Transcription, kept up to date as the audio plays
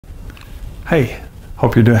Hey,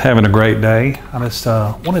 hope you're having a great day. I just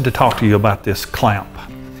wanted to talk to you about this clamp.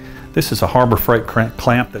 This is a Harbor Freight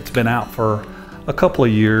clamp that's been out for a couple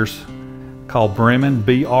of years, called Bremen,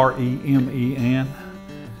 B-R-E-M-E-N.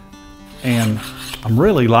 And I'm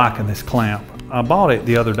really liking this clamp. I bought it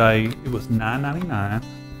the other day. It was $9.99.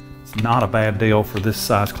 It's not a bad deal for this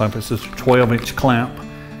size clamp. It's just a 12-inch clamp,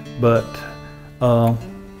 but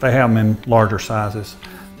they have them in larger sizes.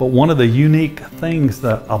 But one of the unique things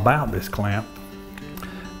about this clamp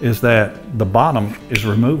is that the bottom is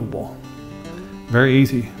removable. Very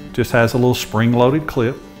easy. Just has a little spring-loaded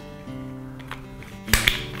clip.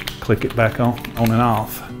 Click it back on and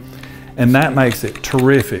off. And that makes it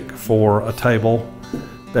terrific for a table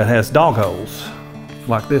that has dog holes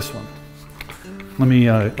like this one. Let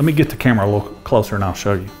me get the camera a little closer and I'll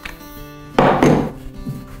show you.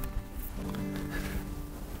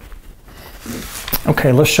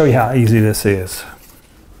 Okay, let's show you how easy this is.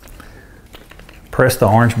 Press the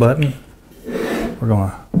orange button. We're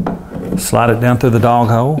gonna slide it down through the dog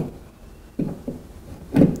hole.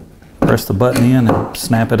 Press the button in and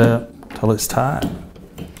snap it up till it's tight.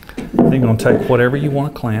 Then you're gonna take whatever you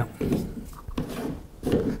want to clamp,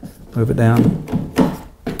 move it down,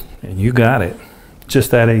 and you got it.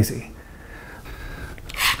 Just that easy.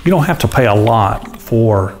 You don't have to pay a lot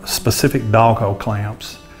for specific dog hole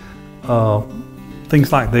clamps.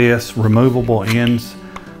 Things like this, removable ends,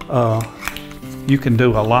 you can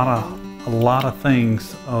do a lot of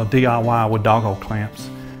things DIY with dog hole clamps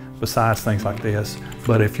besides things like this.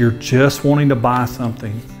 But if you're just wanting to buy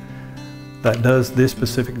something that does this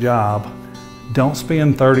specific job, don't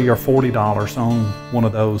spend $30 or $40 on one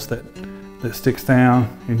of those that sticks down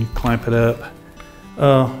and you clamp it up.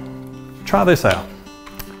 Try this out.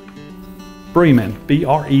 Bremen,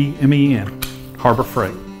 B-R-E-M-E-N, Harbor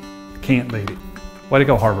Freight. Can't beat it. Way to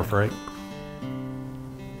go, Harbor Freight.